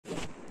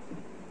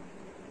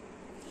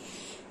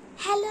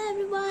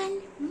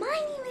everyone, my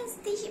name is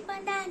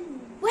Dishipanda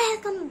and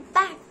welcome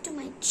back to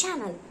my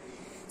channel.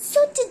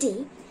 So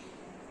today,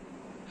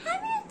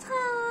 have you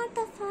thought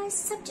of our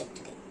subject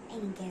today?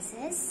 Any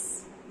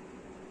guesses?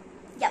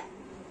 Yep,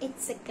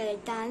 it's a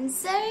correct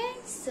answer.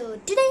 So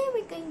today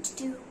we're going to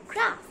do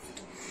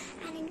craft,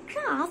 and in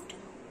craft,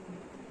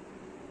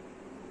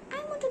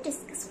 I want to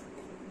discuss one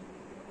thing.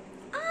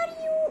 Are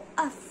you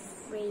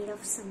afraid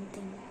of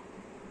something?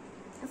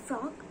 A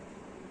frog?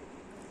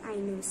 I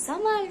know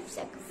some are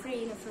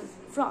afraid of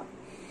a frog.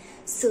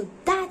 So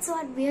that's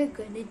what we're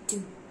gonna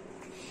do.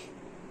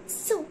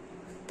 So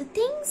the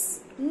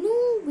things,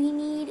 we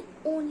need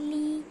no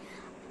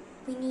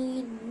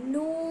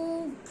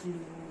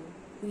glue,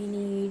 we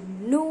need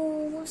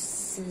no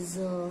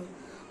scissor,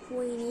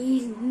 we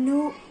need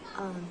no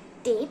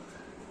tape,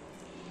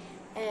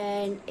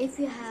 and if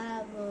you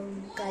have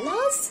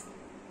colors,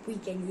 we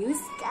can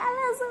use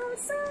colors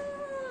also.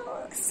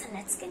 So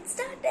let's get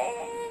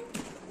started.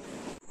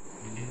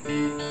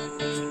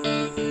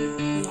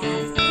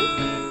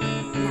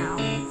 Now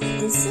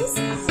this is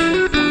our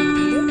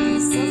particular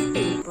piece of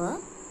paper.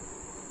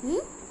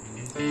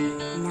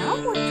 Now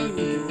what we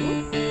do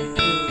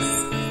is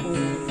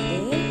fold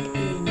it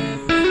in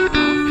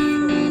half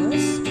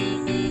first.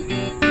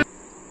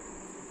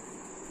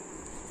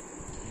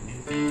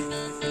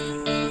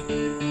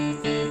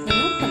 Then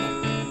open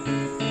it.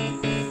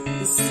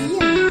 You see a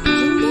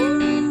margin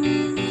there?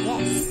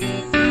 Yes.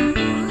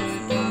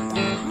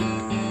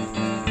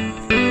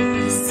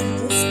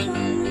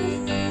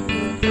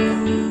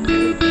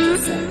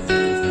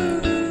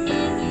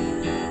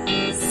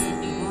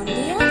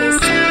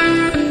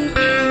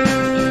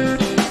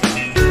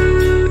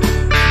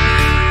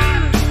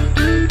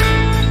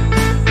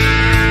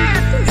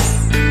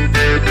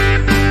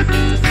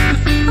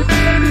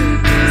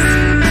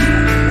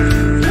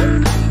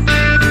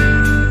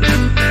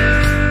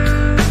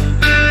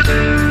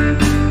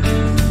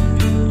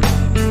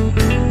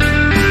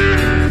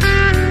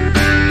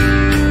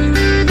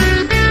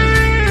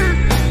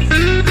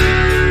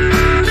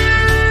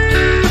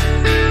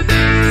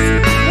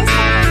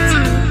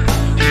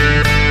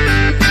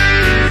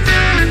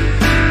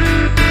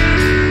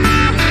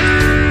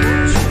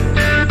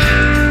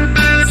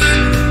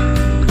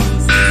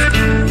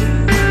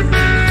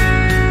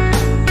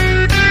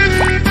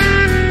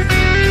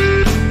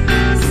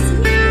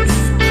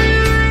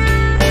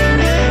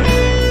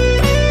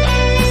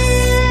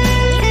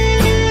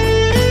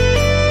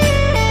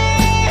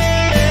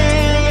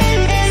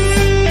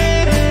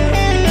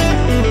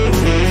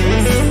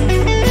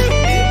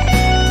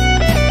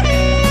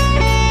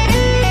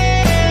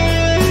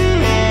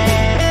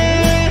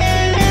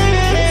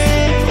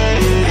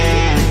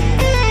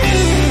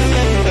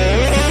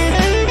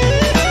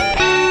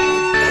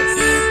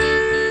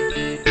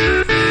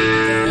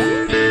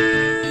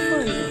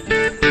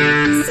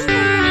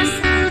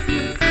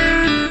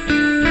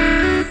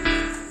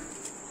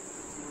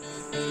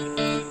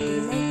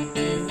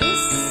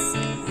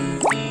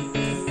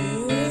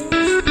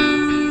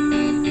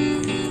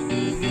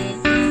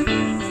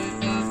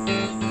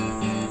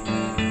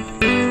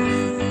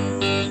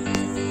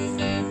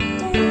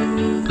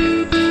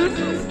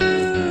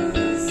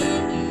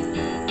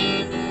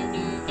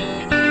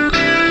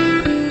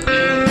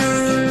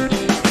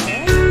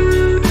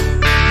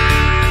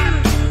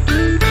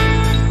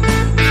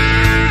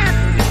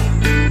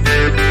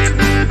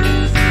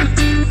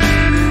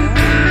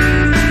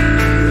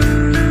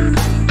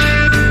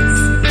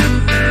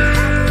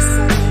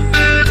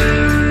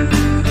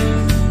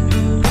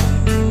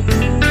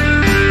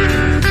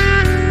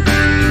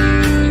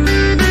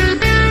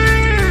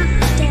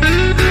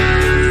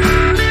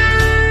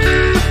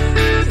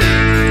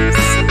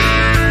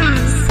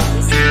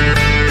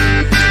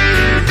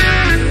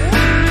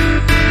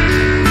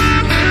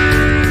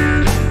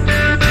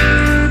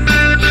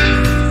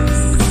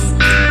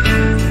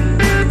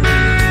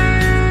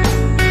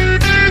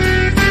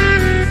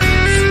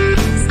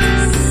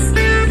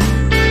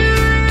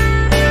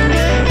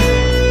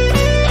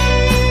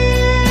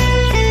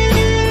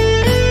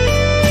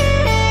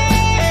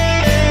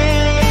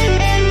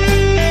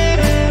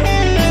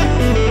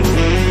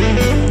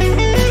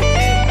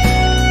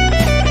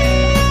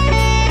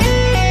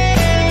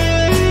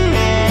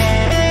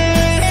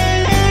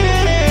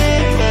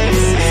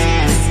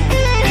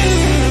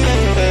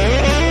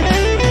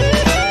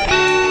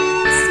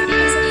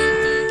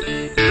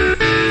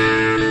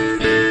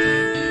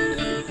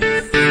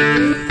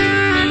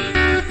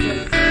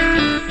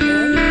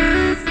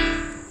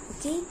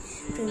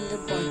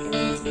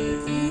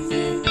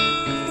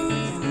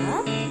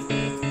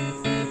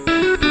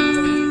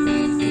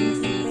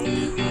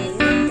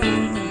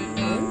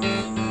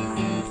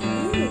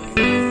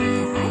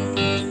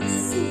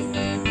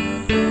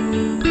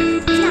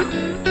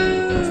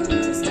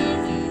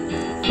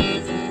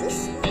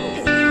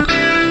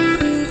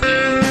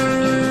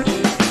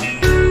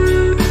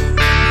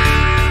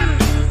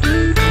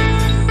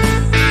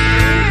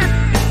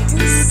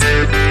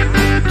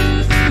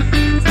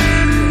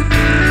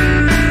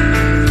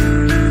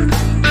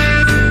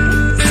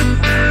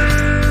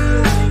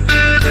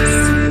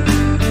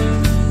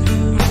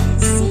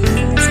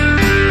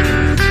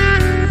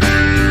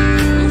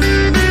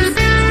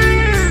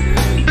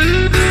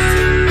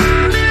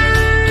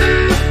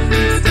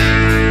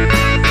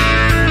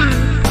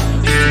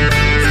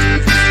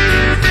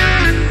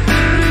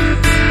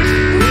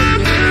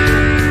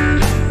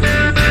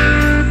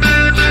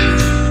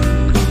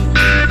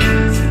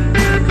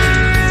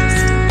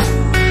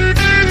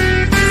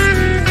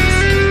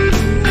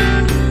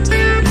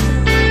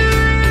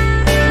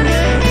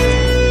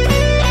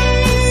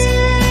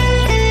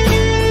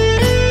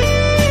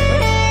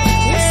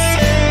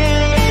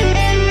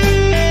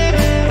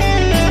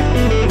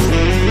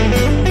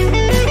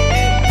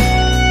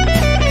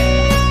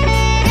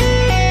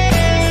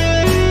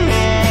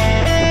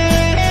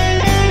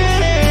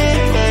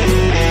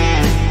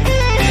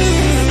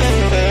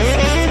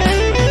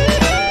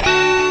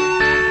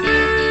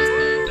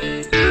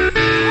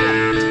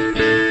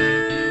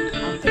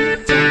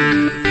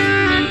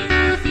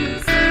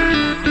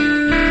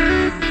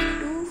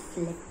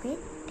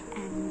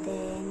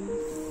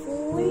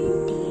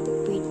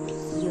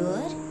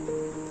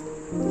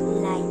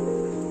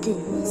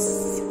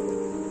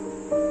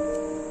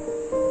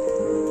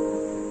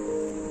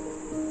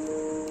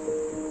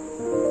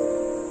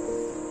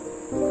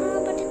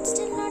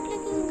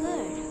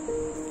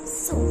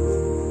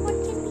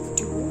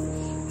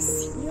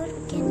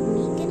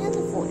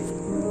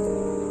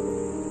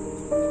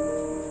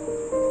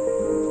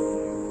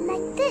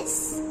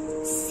 this.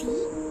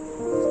 See?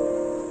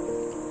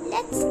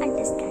 Let's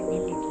understand a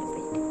little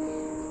bit.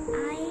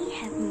 I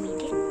have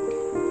made it.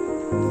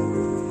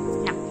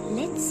 Now,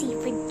 let's see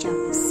if it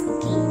jumps,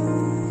 okay?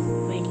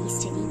 Ready,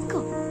 steady, go.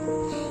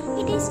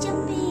 It is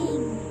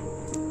jumping.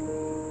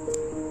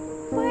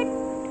 But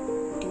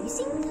do you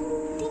think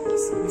something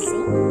is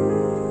missing?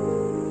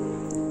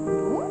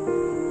 No?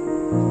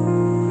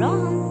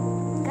 Wrong.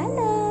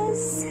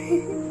 Colors.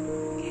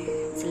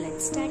 So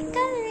let's start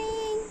coloring.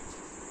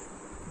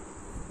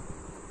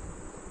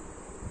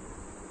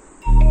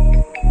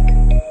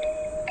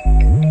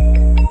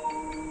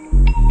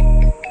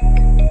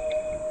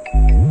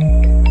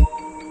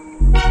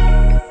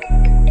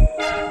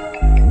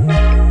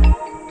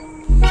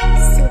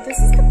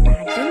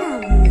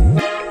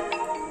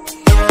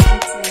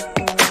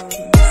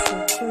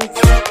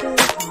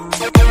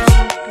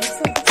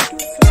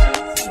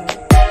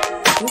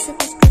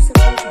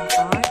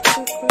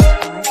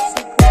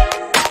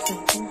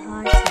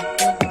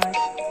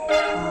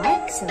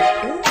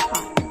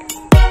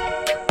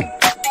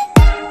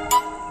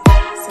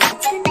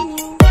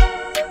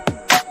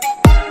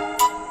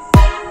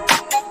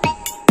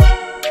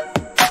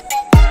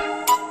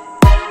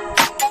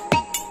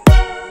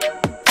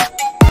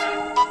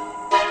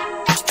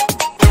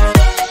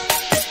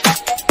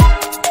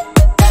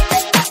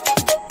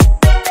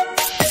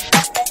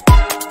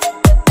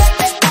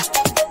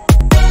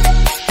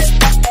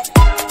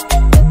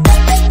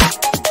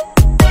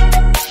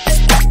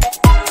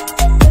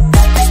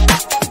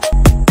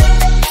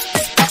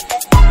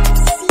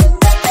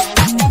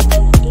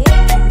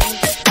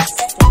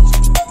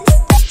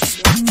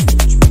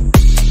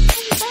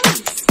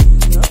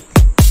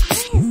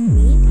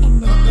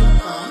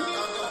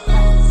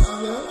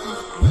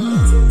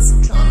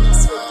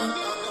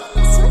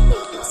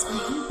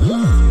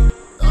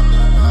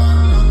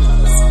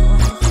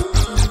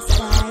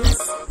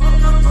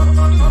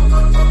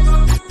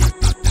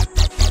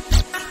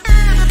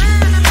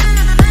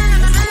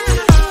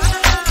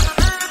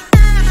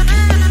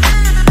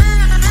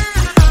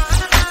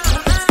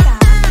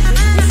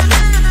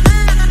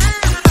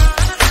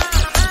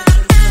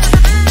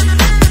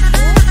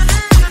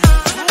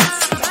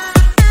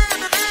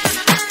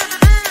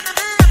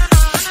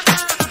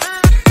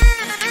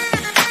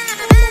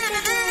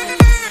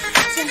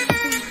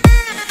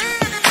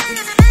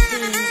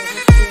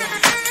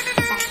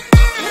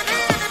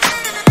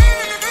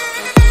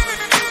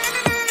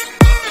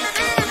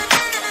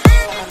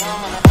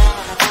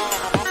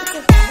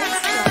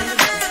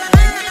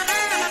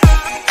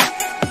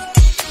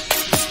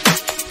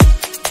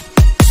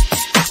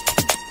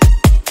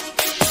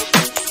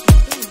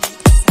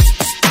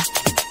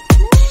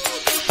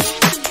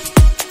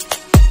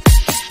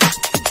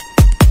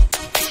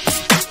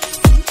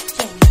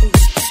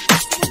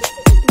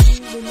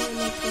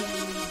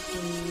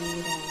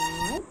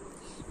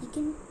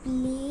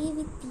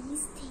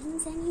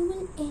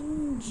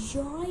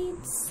 Enjoy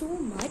it so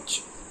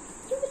much.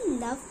 You will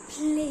love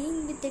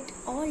playing with it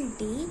all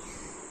day.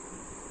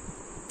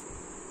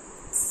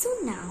 So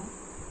now,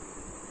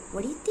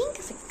 what do you think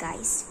of it,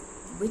 guys?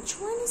 Which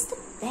one is the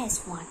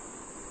best one?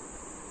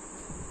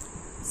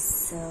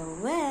 So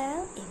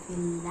well, if you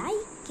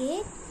like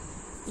it,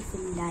 if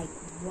you like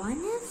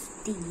one of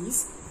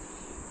these,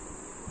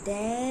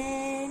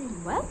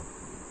 then well,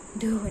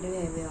 do whatever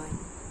you want.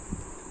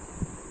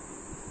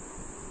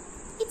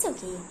 It's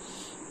okay.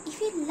 If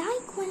you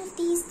like one of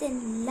these,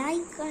 then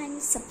like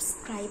and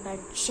subscribe our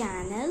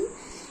channel.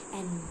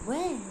 And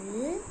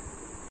well,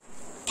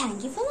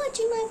 thank you for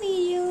watching my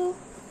video.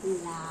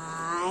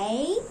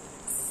 Like,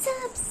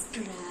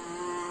 subscribe,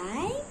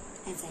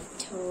 as I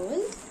told.